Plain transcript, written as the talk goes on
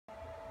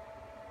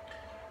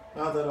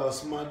Now that our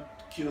smart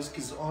kiosk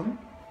is on,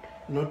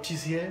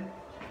 notice here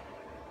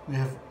we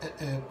have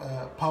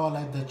a power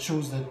light that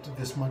shows that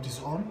the smart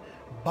is on,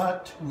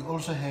 but we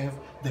also have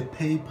the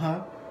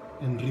paper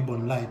and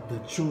ribbon light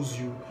that shows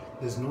you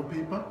there's no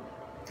paper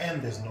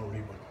and there's no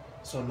ribbon.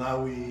 So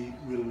now we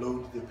will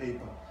load the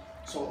paper.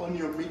 So on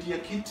your media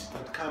kit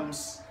that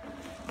comes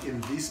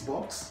in this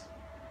box,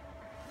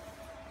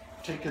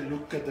 take a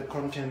look at the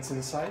contents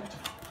inside.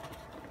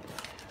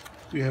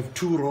 We have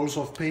 2 rolls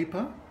of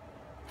paper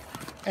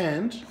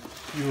and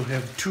you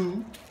have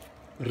 2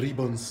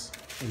 ribbons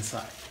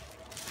inside.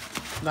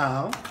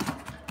 Now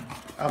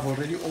I've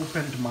already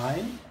opened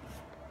mine.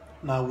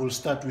 Now we'll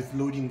start with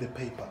loading the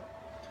paper.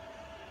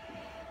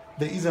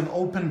 There is an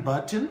open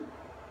button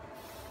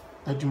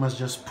that you must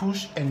just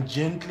push and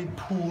gently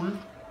pull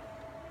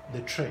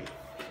the tray.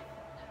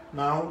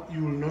 Now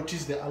you will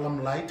notice the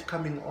alarm light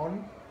coming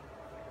on.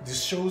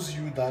 This shows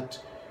you that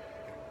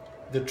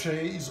the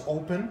tray is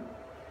open,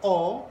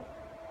 or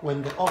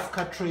when the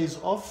off-cut tray is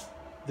off,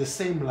 the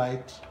same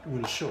light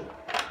will show.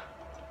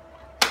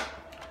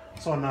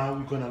 So now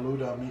we're going to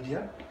load our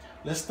media.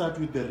 Let's start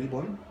with the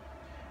ribbon.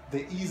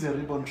 There is a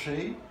ribbon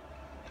tray.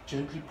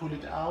 Gently pull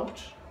it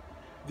out.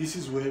 This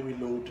is where we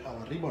load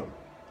our ribbon.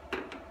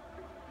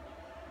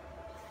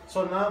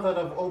 So now that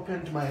I've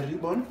opened my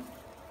ribbon,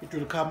 it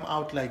will come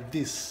out like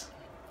this.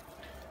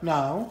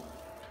 Now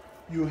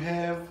you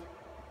have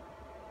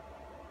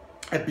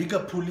a bigger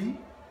pulley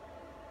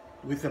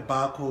with a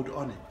barcode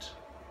on it.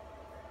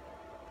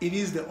 It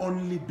is the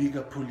only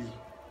bigger pulley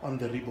on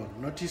the ribbon.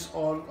 Notice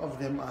all of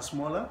them are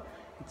smaller.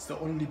 It's the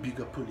only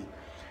bigger pulley.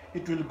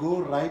 It will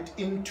go right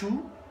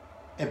into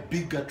a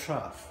bigger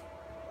trough.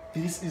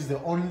 This is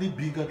the only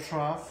bigger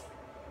trough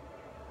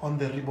on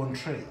the ribbon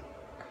tray.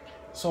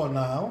 So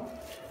now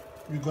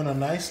we're gonna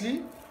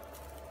nicely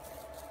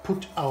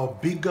put our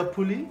bigger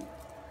pulley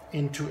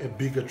into a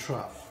bigger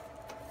trough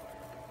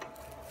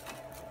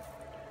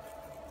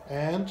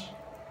and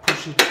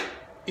push it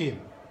in.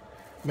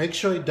 Make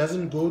sure it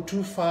doesn't go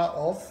too far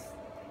off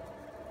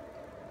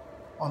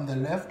on the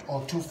left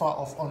or too far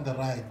off on the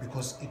right,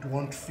 because it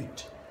won't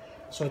fit.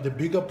 So the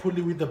bigger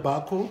pulley with the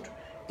barcode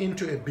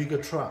into a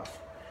bigger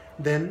trough.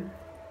 Then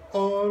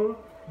all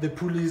the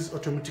pulleys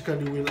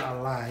automatically will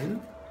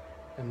align,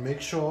 and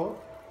make sure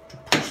to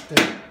push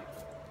them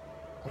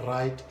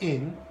right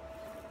in.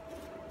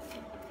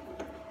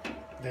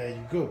 There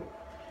you go.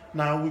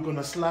 Now we're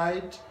gonna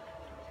slide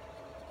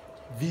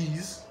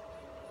these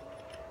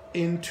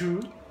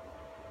into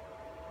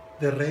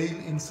the rail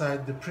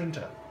inside the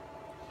printer.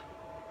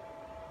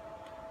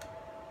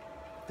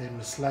 Then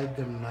we slide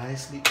them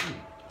nicely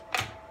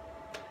in.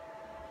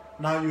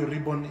 Now your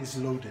ribbon is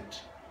loaded.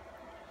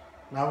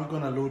 Now we're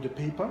gonna load the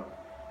paper.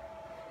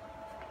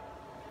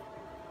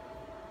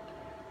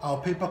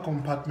 Our paper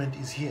compartment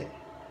is here.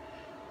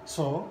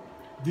 So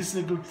this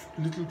little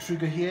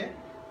trigger here,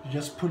 you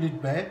just pull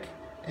it back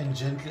and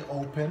gently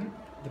open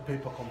the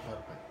paper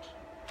compartment.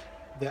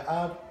 There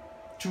are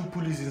 2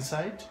 pulleys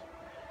inside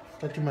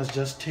that you must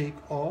just take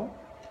all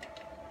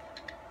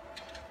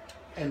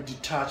and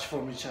detach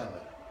from each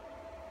other.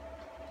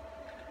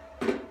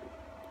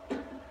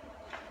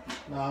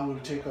 Now we'll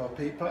take our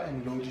paper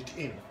and load it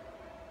in.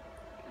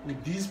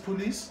 With these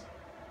pulleys,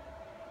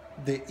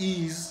 there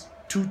is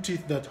 2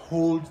 teeth that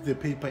hold the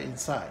paper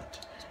inside.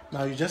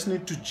 Now you just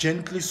need to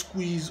gently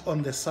squeeze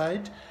on the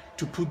side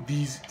to put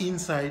these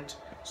inside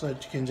so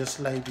that you can just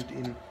slide it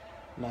in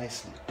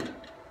nicely.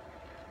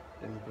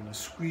 Then we're going to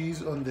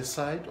squeeze on the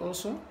side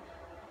also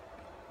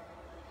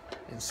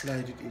and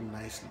slide it in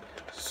nicely,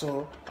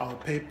 so our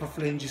paper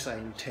flanges are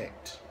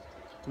intact.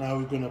 Now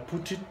we're going to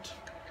put it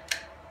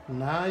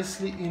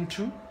nicely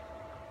into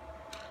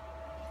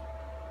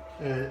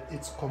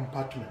its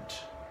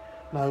compartment.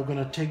 Now we're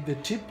going to take the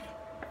tip,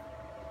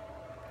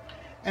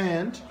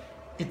 and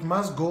it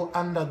must go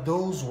under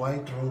those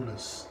white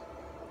rollers.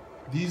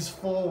 These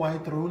 4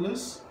 white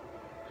rollers,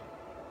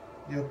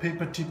 your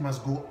paper tip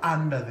must go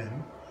under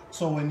them,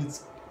 so when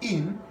it's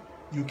in,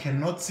 you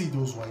cannot see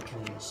those white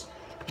rollers.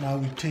 Now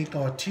we take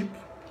our tip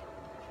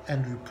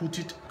and we put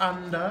it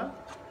under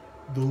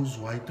those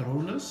white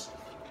rollers.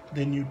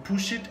 Then you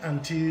push it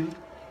until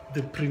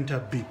the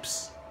printer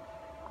beeps.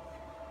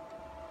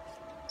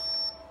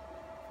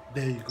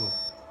 There you go.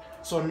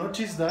 So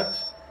notice that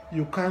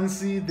you can't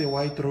see the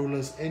white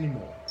rollers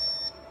anymore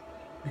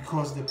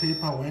because the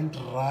paper went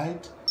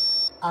right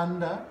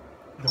under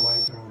the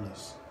white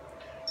rollers.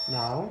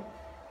 Now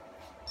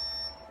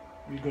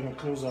we're going to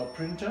close our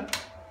printer.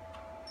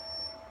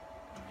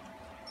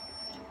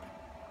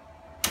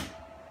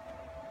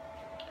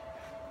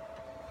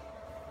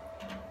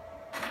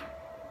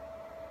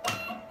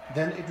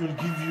 Then it will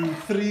give you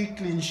 3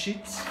 clean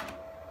sheets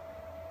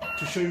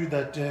to show you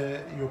that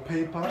your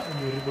paper and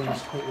your ribbon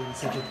is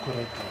inserted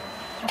correctly.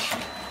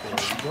 There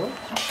you go.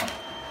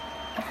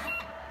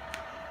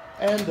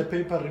 And the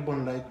paper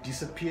ribbon light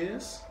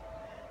disappears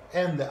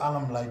and the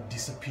alarm light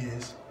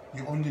disappears.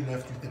 You're only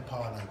left with the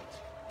power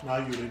light. Now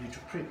you're ready to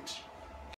print.